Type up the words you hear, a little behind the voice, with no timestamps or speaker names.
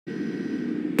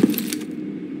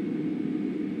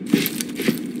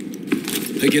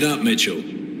Pick it up, Mitchell.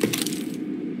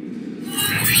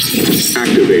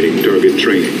 Activating target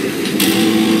training.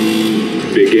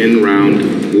 Begin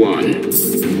round 1.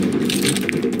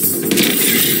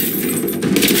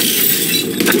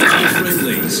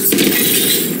 Friendlies.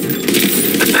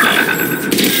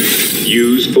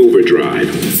 Use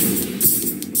overdrive.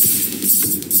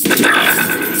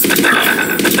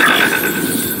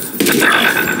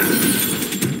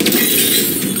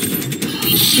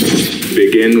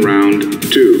 Begin round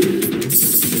 2.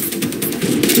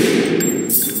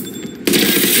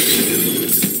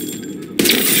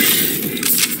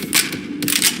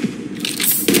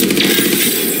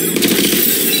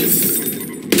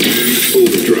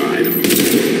 Overdrive.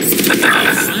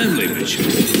 Family mission.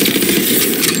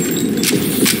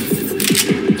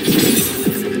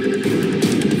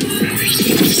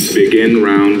 Begin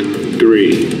round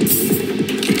 3.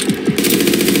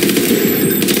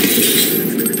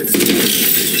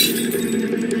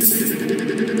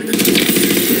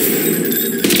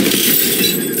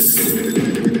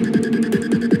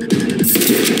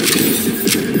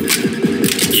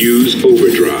 Use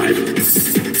overdrive.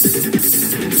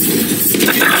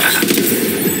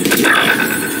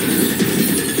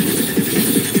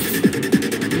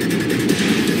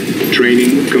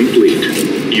 Training complete.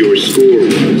 Your score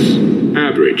was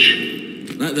average.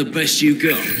 That the best you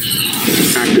got?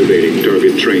 Activating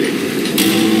target training.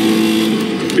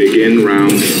 Begin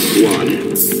round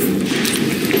 1.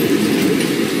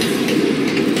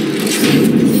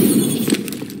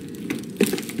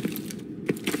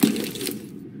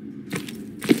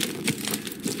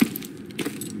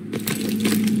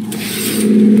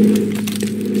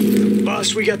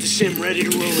 Boss, we got the sim ready to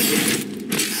roll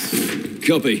again.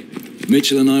 Copy.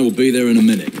 Mitchell and I will be there in a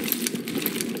minute.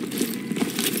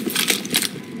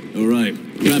 All right,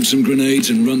 grab some grenades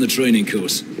and run the training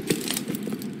course.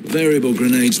 Variable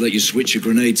grenades let you switch your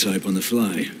grenade type on the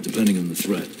fly, depending on the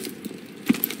threat.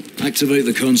 Activate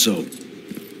the console.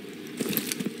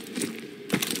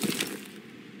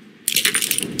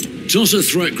 Toss a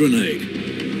threat grenade.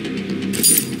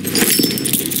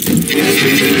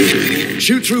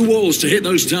 Shoot through walls to hit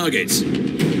those targets.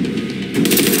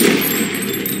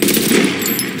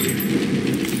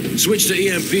 Switch to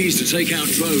EMPs to take out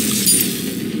drones.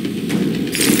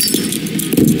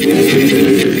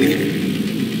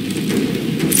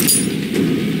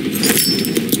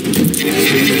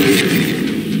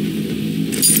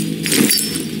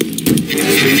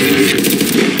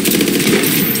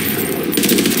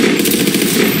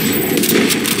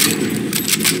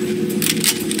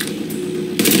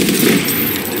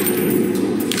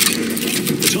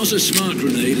 Toss a smart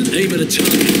grenade and aim at a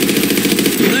target.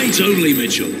 Grenades only,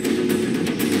 Mitchell.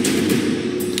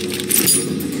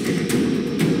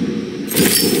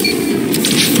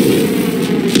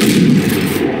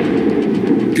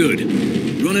 Good.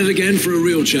 Run it again for a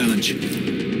real challenge.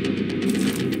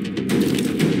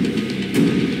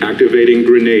 Activating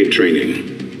grenade training.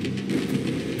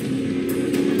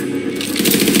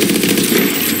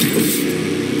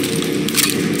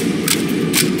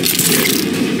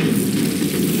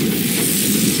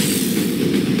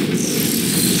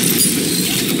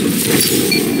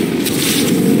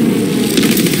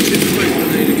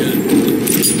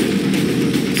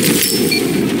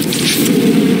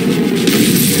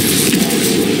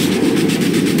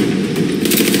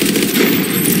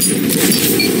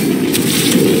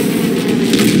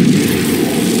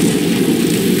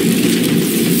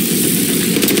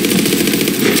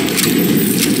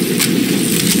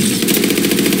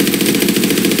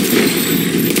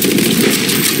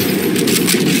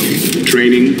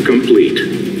 Training complete.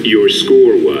 Your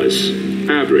score was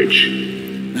average.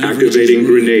 Activating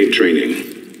grenade training.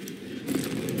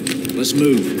 Let's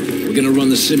move. We're gonna run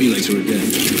the simulator again.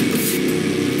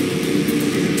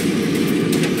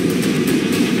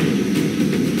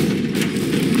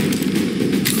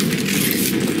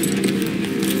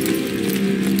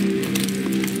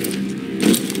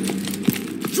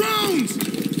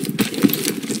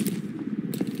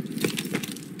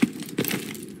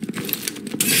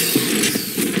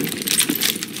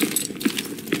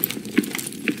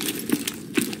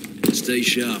 Stay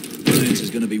sharp. Ryan's is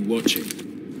going to be watching.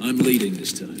 I'm leading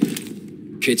this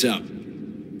time. Kit up.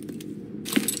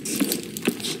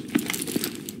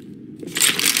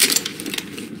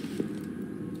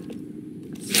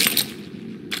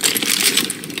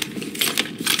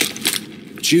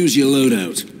 Choose your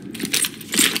loadout.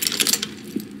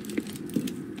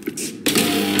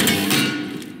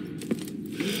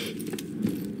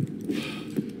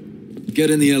 Get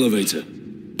in the elevator.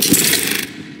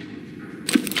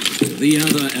 The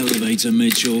other elevator,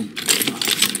 Mitchell.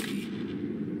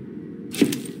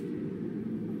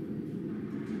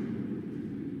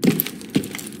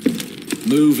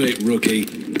 Move it, rookie.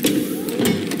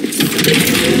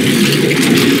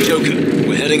 Joker,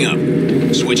 we're heading up.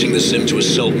 Switching the sim to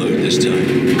assault mode this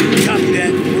time. Copy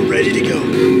that. We're ready to go.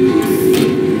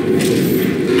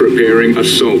 Preparing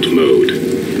assault mode.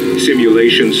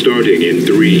 Simulation starting in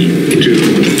 3, 2,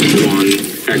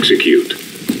 1, execute.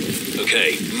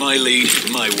 Okay, my lead,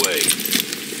 my way.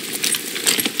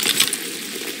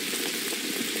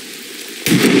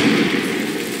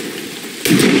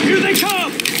 Here they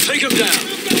come! Take them down.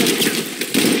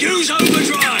 Use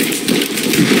overdrive.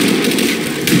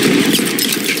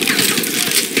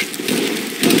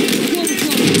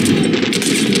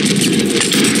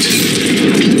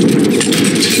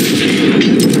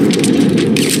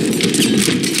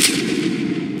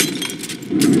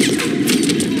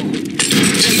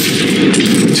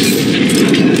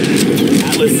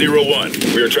 Atlas 01,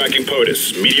 we are tracking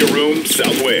POTUS, media room,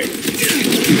 south wing.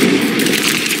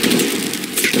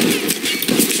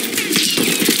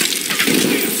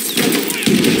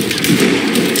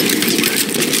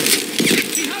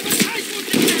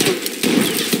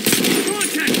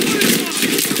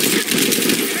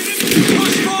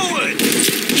 Push forward.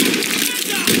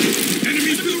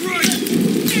 Enemy to the right!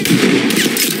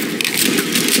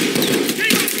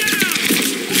 Take them down!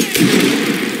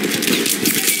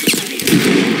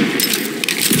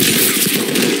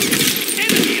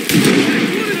 Enemy!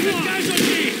 One of the guys on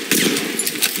me!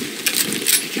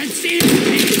 Can see him!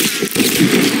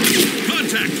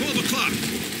 Contact, 12 o'clock!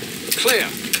 Clear.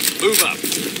 Move up.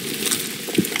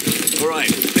 All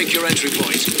right, pick your entry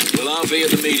point. We'll RV at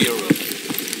the media room.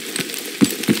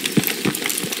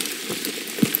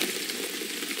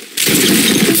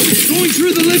 Going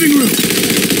through the living room!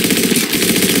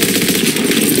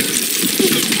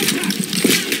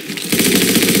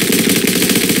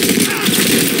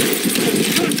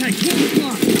 Contact, 12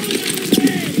 o'clock!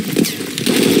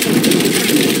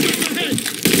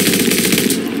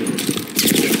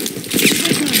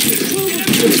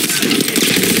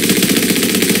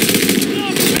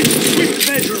 Sweep the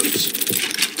bedrooms!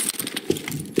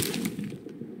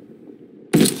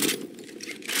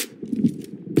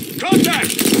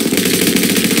 Contact!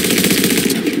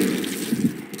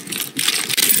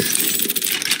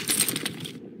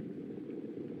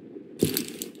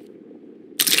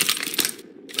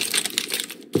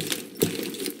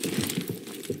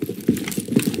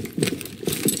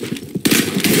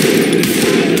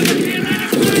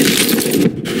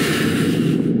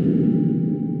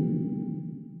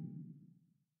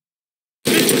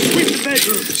 Sweep the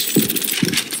bedrooms!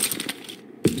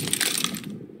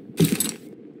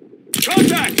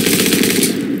 Contact!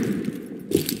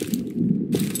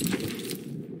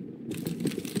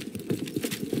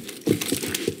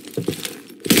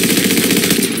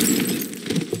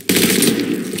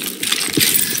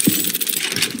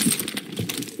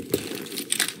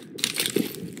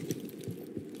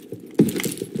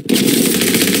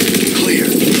 Clear.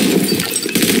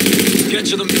 Get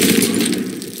to them.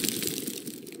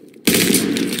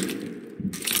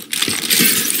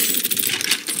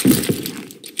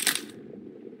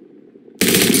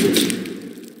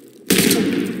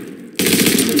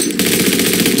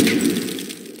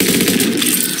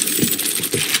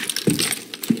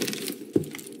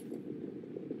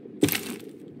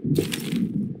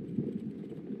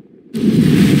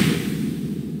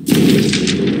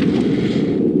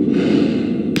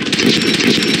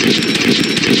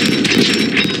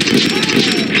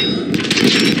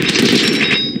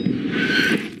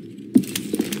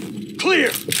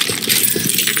 Clear!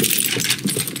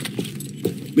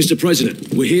 Mr.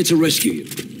 President, we're here to rescue you.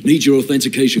 Need your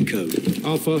authentication code.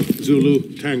 Alpha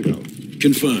Zulu Tango.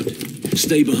 Confirmed.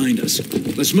 Stay behind us.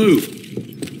 Let's move.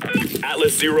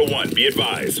 Atlas 01, be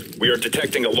advised. We are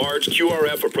detecting a large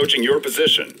QRF approaching your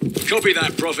position. Copy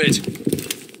that, Prophet.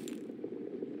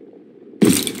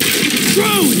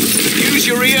 Drone! Use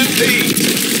your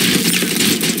EMP.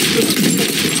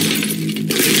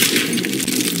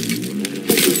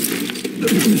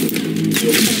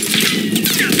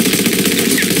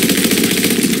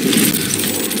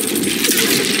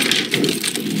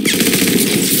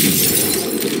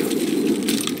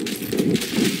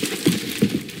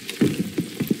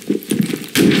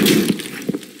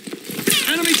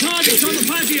 Enemy targets on the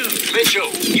patio!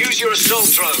 Mitchell, use your assault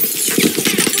drone.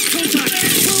 Contact!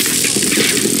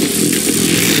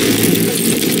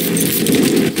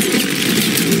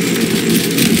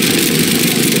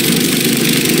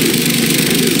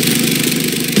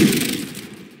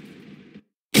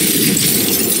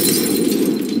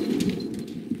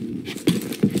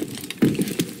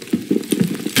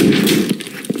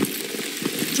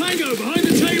 Tango, behind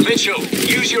the table! Mitchell,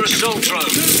 use your assault drone.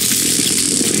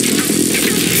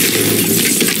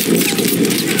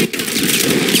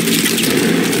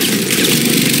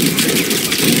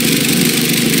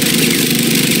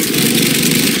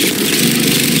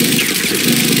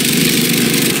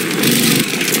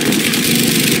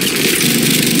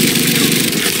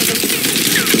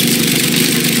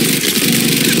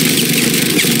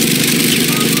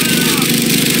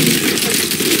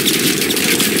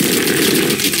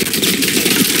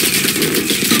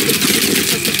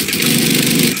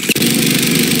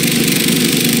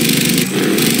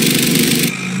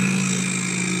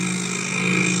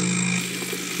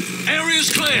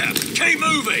 clear. Keep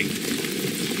moving.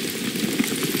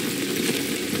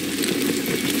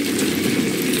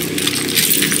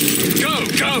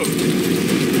 Go.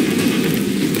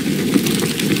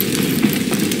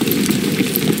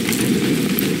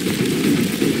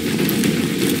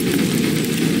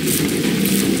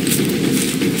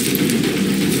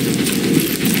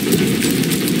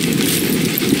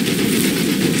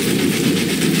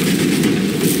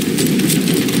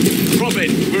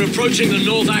 We're approaching the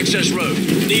north access road.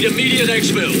 Need immediate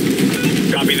exfil.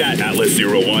 Copy that, Atlas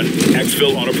 01.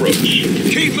 Exfil on approach.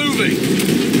 Keep moving.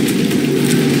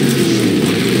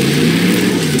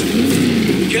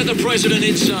 Get the president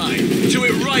inside. Do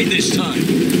it right this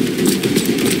time.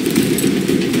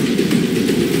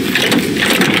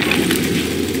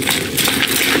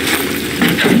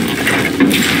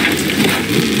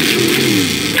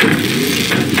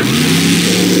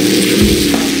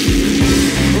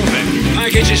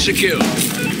 Package is secure.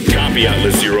 Copy,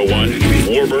 Atlas 01.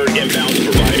 Warbird inbound to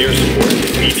provide air support.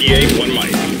 ETA 1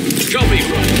 mic. Copy,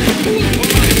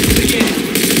 right.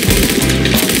 Begin.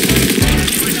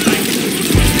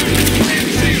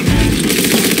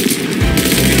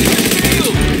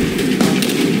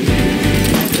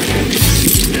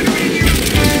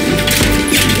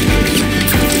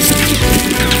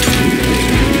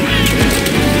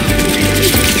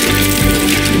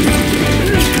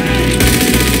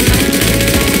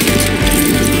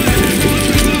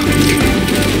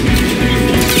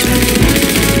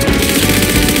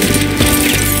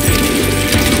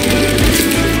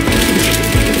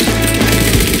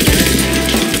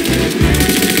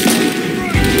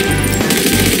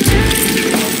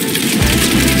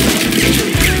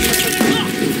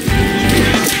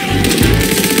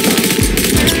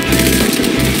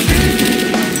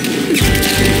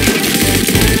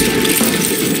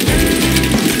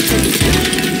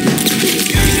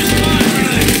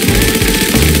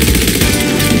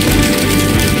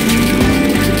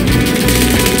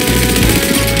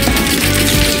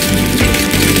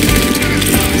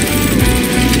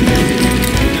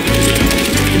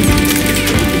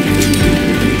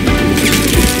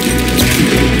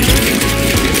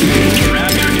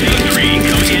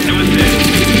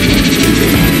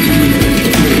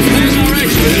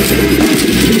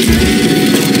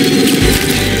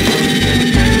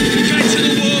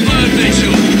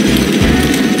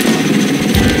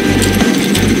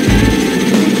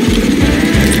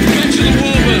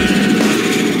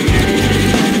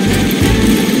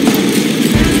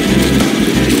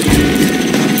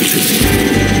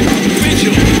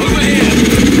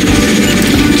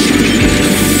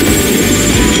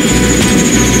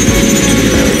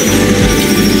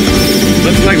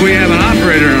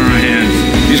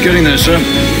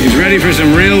 He's ready for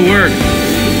some real work.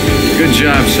 Good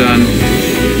job, son.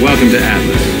 Welcome to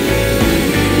Atlas.